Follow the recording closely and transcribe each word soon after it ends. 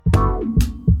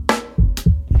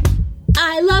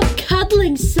I love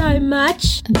cuddling so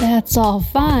much. That's all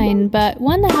fine, but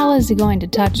when the hell is he going to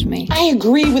touch me? I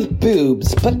agree with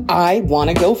Boobs, but I want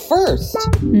to go first.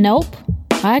 Nope.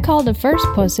 I called it first,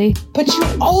 pussy. But you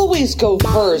always go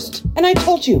first. And I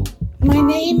told you, my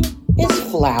name is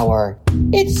Flower.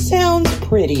 It sounds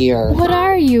prettier. What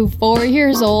are you, 4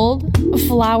 years old?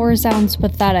 Flower sounds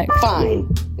pathetic.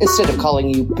 Fine. Instead of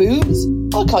calling you Boobs,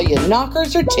 I'll call you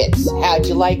Knockers or Tits. How'd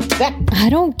you like that? I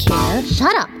don't care.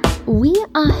 Shut up. We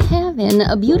are having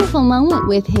a beautiful moment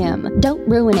with him. Don't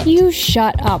ruin it. You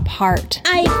shut up, Heart.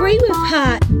 I agree with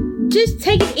Heart. Just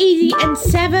take it easy and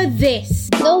sever this.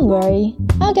 Don't worry.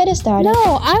 I'll get it started.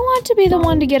 No, I want to be the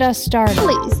one to get us started.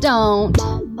 Please don't.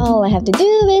 All I have to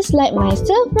do is slide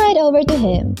myself right over to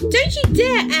him. Don't you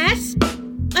dare, ass.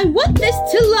 I want this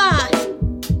to last.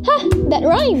 Ha! That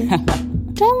rhymed.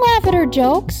 Don't laugh at her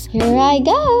jokes. Here I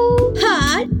go.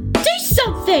 Heart, do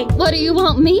something. What do you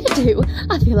want me to do?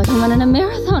 I feel like I'm running a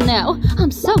marathon now.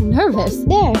 I'm so nervous.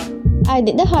 There. I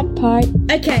did the hard part.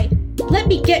 Okay, let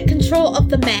me get control of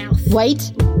the mouth.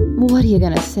 Wait. What are you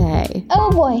gonna say?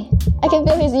 Oh boy. I can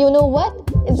feel his you-know-what.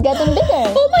 It's getting bigger.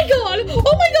 Oh my god!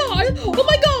 Oh my god! Oh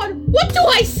my god! What do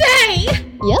I say?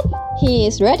 Yep. He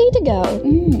is ready to go.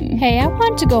 Hey, I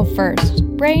want to go first.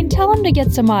 Brain, tell him to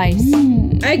get some ice.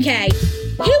 Okay,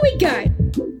 here we go.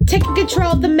 Taking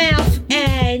control of the mouth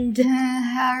and...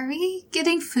 Are we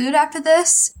getting food after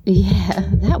this? Yeah,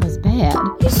 that was bad.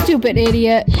 You stupid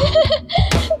idiot.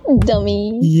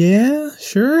 Dummy. Yeah,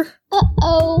 sure.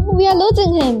 Uh-oh. We are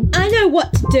losing him. I know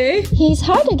what to do. He's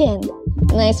hard again.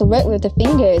 Nice work with the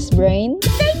fingers, Brain.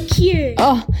 Thank you.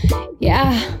 Oh,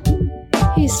 yeah.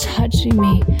 He's touching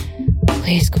me.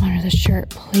 Please go under the shirt.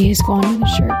 Please go under the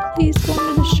shirt. Please go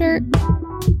under the shirt.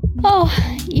 Oh,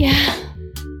 yeah.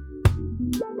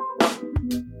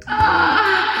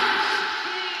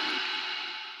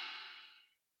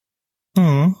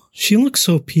 Aw, she looks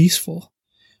so peaceful.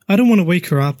 I don't want to wake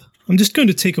her up. I'm just going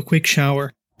to take a quick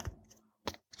shower.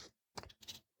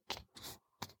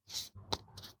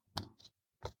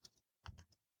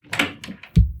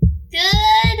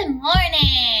 Good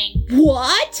morning.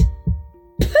 What?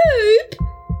 Poop?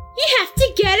 You have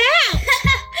to get out.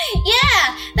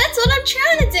 Yeah, that's what I'm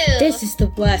trying to do. This is the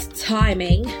worst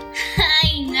timing.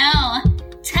 I know.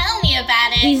 Tell me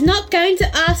about it. He's not going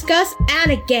to ask us out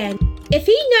again. If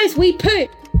he knows we poop,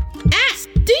 ask,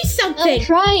 do I'm something.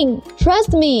 trying.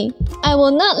 Trust me. I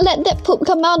will not let that poop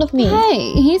come out of me.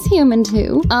 Hey, he's human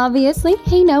too. Obviously,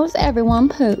 he knows everyone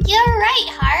poops. You're right,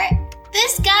 Heart.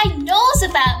 This guy knows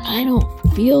about me. I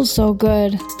don't feel so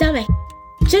good. Stomach,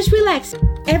 just relax.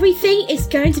 Everything is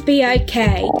going to be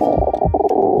okay.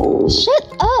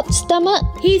 Shut up, stomach.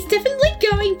 He's definitely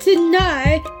going to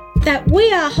know that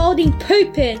we are holding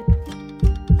poop in.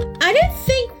 I don't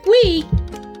think we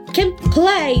can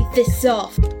play this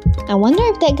off. I wonder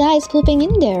if that guy is pooping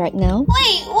in there right now.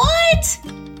 Wait, what?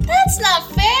 That's not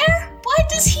fair. Why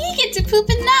does he get to poop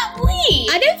and not we?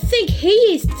 I don't think he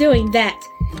is doing that.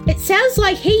 It sounds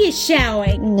like he is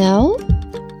showering. No?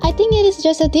 I think it is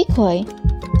just a decoy.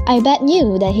 I bet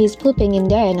you that he's pooping in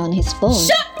there and on his phone.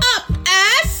 Shut up,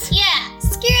 ass! Yeah,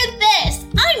 screw this.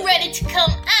 I'm ready to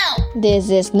come out. This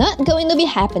is not going to be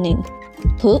happening.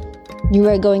 Poop, you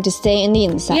are going to stay in the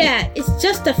inside. Yeah, it's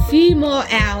just a few more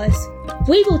hours.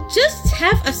 We will just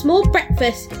have a small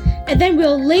breakfast and then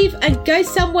we'll leave and go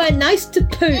somewhere nice to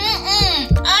poop.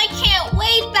 I can't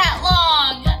wait that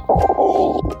long.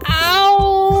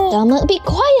 Ow! Stomach, be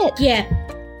quiet. Yeah,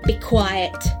 be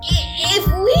quiet. If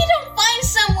we don't find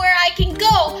somewhere I can go,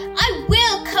 I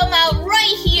will come out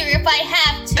right here if I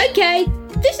have to. Okay,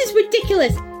 this is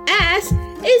ridiculous. Ass,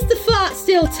 is the fart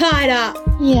still tied up?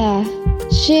 Yeah,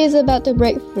 she is about to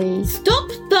break free. Stop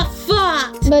the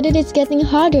fart! But it is getting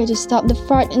harder to stop the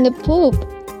fart and the poop.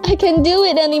 I can't do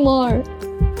it anymore.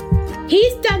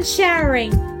 He's done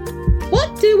showering.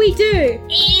 What do we do?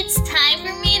 It's time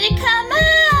for me to come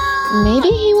out. Maybe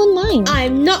he won't mind.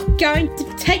 I'm not going to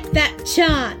take that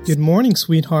chance. Good morning,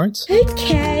 sweethearts.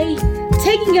 Okay,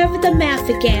 taking over the mouth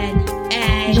again.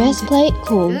 And Just play it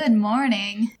cool. Good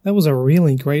morning. That was a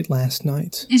really great last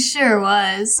night. It sure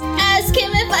was. Ask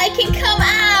him if I can come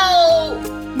out.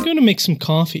 I'm going to make some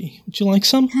coffee. Would you like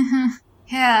some?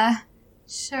 Yeah,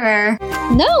 sure.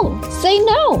 No! Say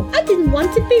no! I didn't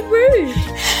want to be rude.